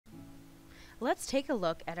Let's take a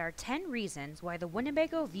look at our 10 reasons why the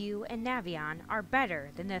Winnebago View and Navion are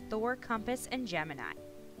better than the Thor, Compass, and Gemini.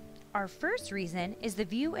 Our first reason is the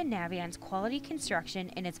View and Navion's quality construction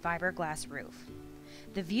in its fiberglass roof.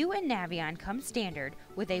 The View and Navion come standard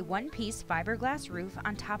with a one-piece fiberglass roof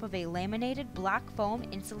on top of a laminated block foam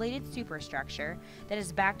insulated superstructure that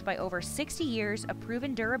is backed by over 60 years of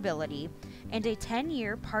proven durability and a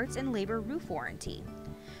 10-year parts and labor roof warranty.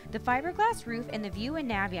 The fiberglass roof in the View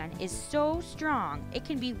and Navion is so strong it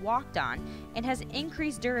can be walked on and has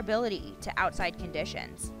increased durability to outside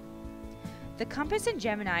conditions. The Compass and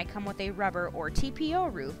Gemini come with a rubber or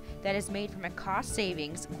TPO roof that is made from a cost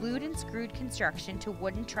savings glued and screwed construction to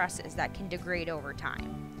wooden trusses that can degrade over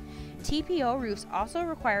time. TPO roofs also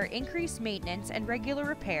require increased maintenance and regular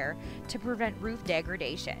repair to prevent roof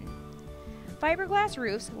degradation. Fiberglass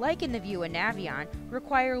roofs, like in the View and Navion,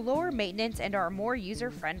 require lower maintenance and are more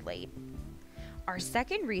user-friendly. Our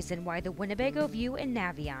second reason why the Winnebago View and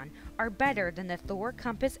Navion are better than the Thor,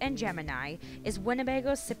 Compass, and Gemini is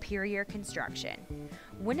Winnebago's superior construction.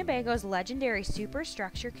 Winnebago's legendary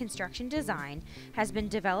superstructure construction design has been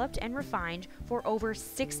developed and refined for over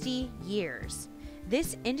 60 years.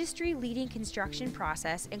 This industry-leading construction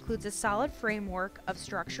process includes a solid framework of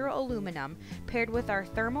structural aluminum paired with our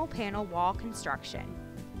thermal panel wall construction.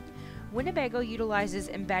 Winnebago utilizes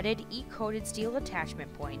embedded E-coated steel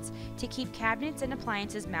attachment points to keep cabinets and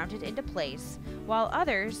appliances mounted into place, while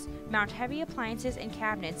others mount heavy appliances and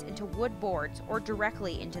cabinets into wood boards or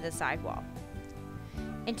directly into the sidewall.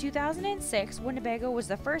 In 2006, Winnebago was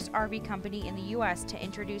the first RV company in the U.S. to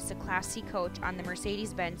introduce the Class C coach on the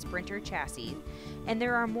Mercedes-Benz Sprinter chassis, and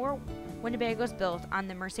there are more Winnebagos built on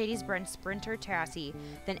the Mercedes-Benz Sprinter chassis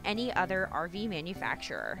than any other RV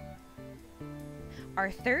manufacturer. Our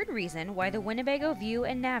third reason why the Winnebago View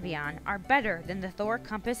and Navion are better than the Thor,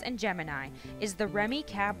 Compass, and Gemini is the Remy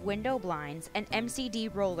cab window blinds and MCD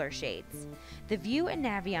roller shades. The View and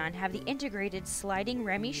Navion have the integrated sliding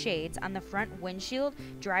Remy shades on the front windshield,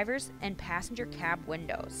 driver's, and passenger cab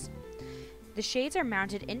windows. The shades are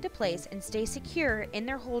mounted into place and stay secure in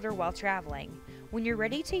their holder while traveling. When you're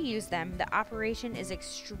ready to use them, the operation is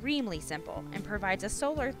extremely simple and provides a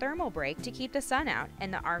solar thermal break to keep the sun out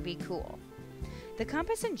and the RV cool. The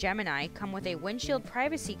Compass and Gemini come with a windshield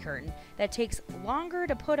privacy curtain that takes longer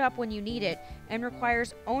to put up when you need it and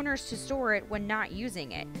requires owners to store it when not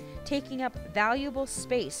using it, taking up valuable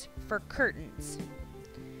space for curtains.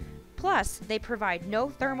 Plus, they provide no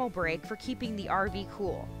thermal break for keeping the RV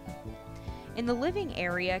cool. In the living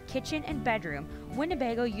area, kitchen, and bedroom,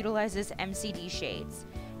 Winnebago utilizes MCD shades.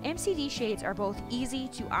 MCD shades are both easy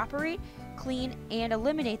to operate, clean, and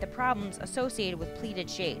eliminate the problems associated with pleated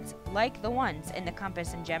shades, like the ones in the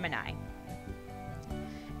Compass and Gemini.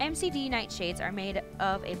 MCD night shades are made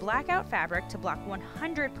of a blackout fabric to block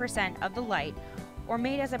 100% of the light, or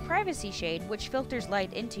made as a privacy shade which filters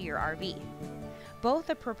light into your RV. Both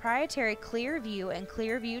the proprietary Clearview and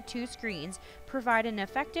Clearview 2 screens provide an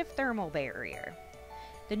effective thermal barrier.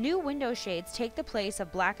 The new window shades take the place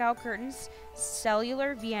of blackout curtains,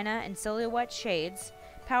 cellular, Vienna, and silhouette shades,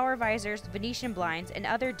 power visors, Venetian blinds, and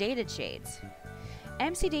other dated shades.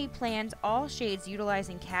 MCD plans all shades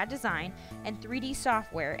utilizing CAD design and 3D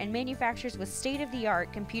software and manufactures with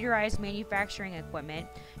state-of-the-art computerized manufacturing equipment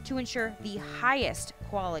to ensure the highest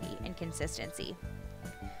quality and consistency.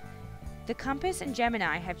 The Compass and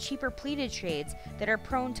Gemini have cheaper pleated shades that are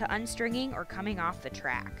prone to unstringing or coming off the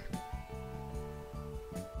track.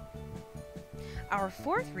 Our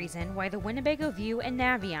fourth reason why the Winnebago View and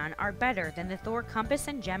Navion are better than the Thor, Compass,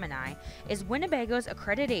 and Gemini is Winnebago's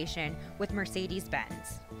accreditation with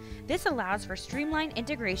Mercedes-Benz. This allows for streamlined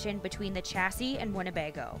integration between the chassis and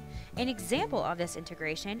Winnebago. An example of this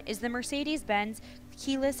integration is the Mercedes-Benz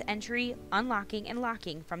keyless entry, unlocking, and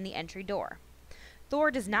locking from the entry door.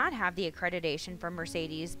 Thor does not have the accreditation from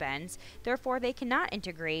Mercedes-Benz, therefore they cannot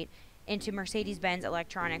integrate into Mercedes-Benz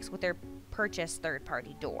electronics with their purchased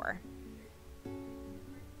third-party door.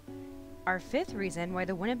 Our fifth reason why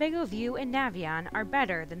the Winnebago View and Navion are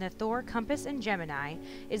better than the Thor, Compass, and Gemini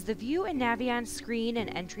is the View and Navion screen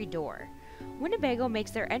and entry door. Winnebago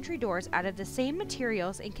makes their entry doors out of the same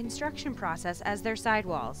materials and construction process as their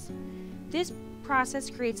sidewalls. This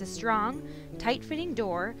process creates a strong, tight-fitting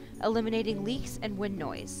door, eliminating leaks and wind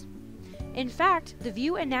noise. In fact, the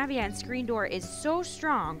View and Navion screen door is so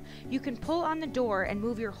strong you can pull on the door and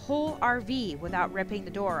move your whole RV without ripping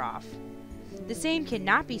the door off. The same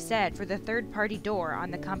cannot be said for the third-party door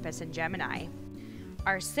on the Compass and Gemini.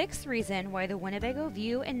 Our sixth reason why the Winnebago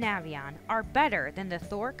View and Navion are better than the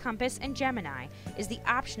Thor, Compass, and Gemini is the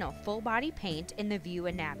optional full-body paint in the View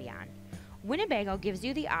and Navion. Winnebago gives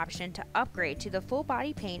you the option to upgrade to the full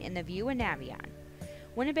body paint in the View and Navion.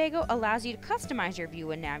 Winnebago allows you to customize your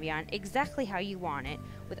View and Navion exactly how you want it,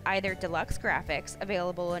 with either deluxe graphics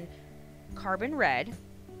available in carbon red,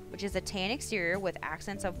 which is a tan exterior with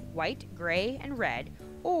accents of white, gray, and red,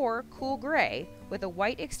 or cool gray with a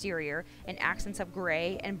white exterior and accents of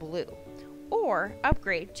gray and blue. Or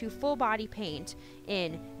upgrade to full body paint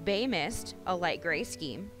in Bay Mist, a light gray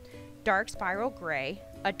scheme, Dark Spiral Gray,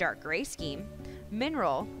 a dark gray scheme,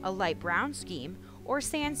 Mineral, a light brown scheme, or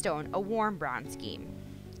Sandstone, a warm brown scheme.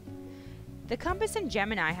 The Compass and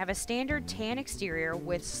Gemini have a standard tan exterior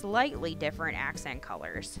with slightly different accent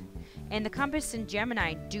colors, and the Compass and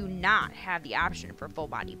Gemini do not have the option for full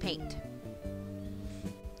body paint.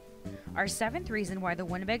 Our seventh reason why the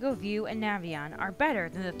Winnebago View and Navion are better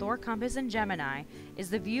than the Thor Compass and Gemini is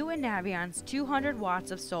the View and Navion's 200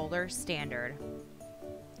 watts of solar standard.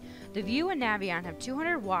 The View and Navion have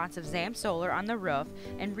 200 watts of ZAM solar on the roof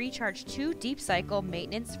and recharge 2 deep cycle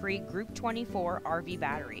maintenance-free Group 24 RV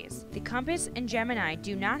batteries. The Compass and Gemini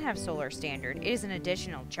do not have solar standard, it is an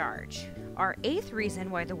additional charge. Our eighth reason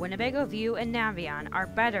why the Winnebago View and Navion are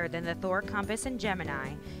better than the Thor Compass and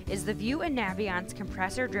Gemini is the View and Navion's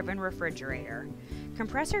compressor-driven refrigerator.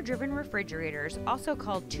 Compressor-driven refrigerators, also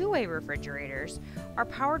called two-way refrigerators, are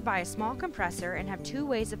powered by a small compressor and have 2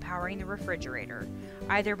 ways of powering the refrigerator,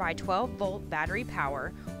 either by 12-volt battery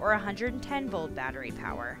power or 110-volt battery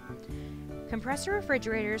power. Compressor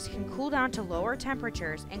refrigerators can cool down to lower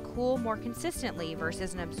temperatures and cool more consistently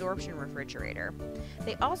versus an absorption refrigerator.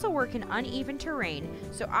 They also work in uneven terrain,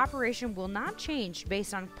 so operation will not change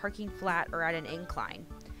based on parking flat or at an incline.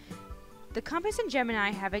 The Compass and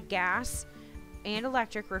Gemini have a gas and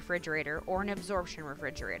electric refrigerator or an absorption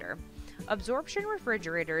refrigerator. Absorption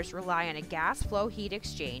refrigerators rely on a gas flow heat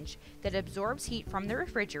exchange that absorbs heat from the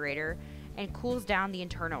refrigerator and cools down the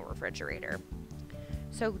internal refrigerator.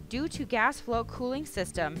 So due to gas flow cooling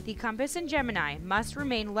system, the Compass and Gemini must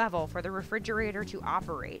remain level for the refrigerator to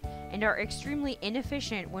operate and are extremely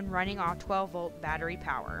inefficient when running off 12-volt battery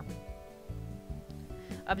power.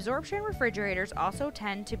 Absorption refrigerators also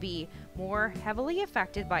tend to be more heavily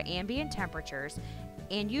affected by ambient temperatures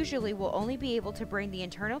and usually will only be able to bring the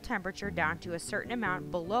internal temperature down to a certain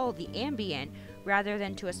amount below the ambient rather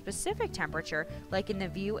than to a specific temperature like in the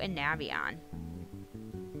View and Navion.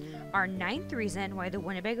 Our ninth reason why the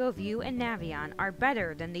Winnebago View and Navion are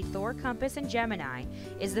better than the Thor Compass and Gemini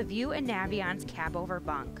is the View and Navion's cab-over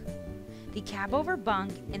bunk. The cab-over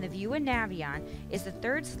bunk in the View and Navion is the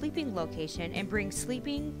third sleeping location and brings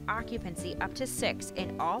sleeping occupancy up to 6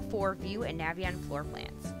 in all 4 View and Navion floor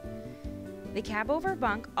plans. The cab-over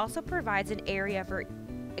bunk also provides an area for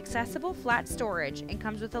accessible flat storage and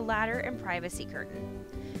comes with a ladder and privacy curtain.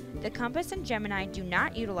 The Compass and Gemini do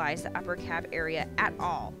not utilize the upper cab area at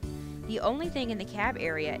all. The only thing in the cab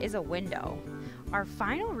area is a window. Our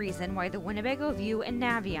final reason why the Winnebago View and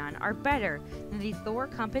Navion are better than the Thor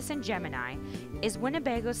Compass and Gemini is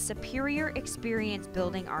Winnebago's superior experience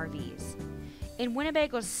building RVs. In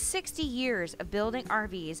Winnebago's 60 years of building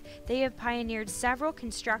RVs, they have pioneered several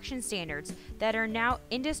construction standards that are now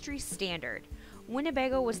industry standard.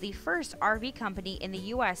 Winnebago was the first RV company in the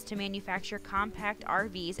U.S. to manufacture compact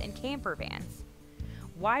RVs and camper vans.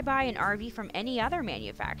 Why buy an RV from any other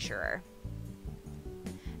manufacturer?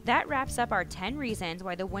 That wraps up our 10 reasons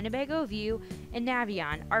why the Winnebago View and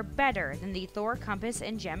Navion are better than the Thor Compass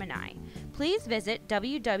and Gemini. Please visit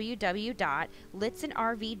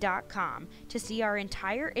www.lichtssinnrv.com to see our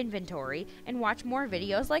entire inventory and watch more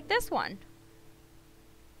videos like this one.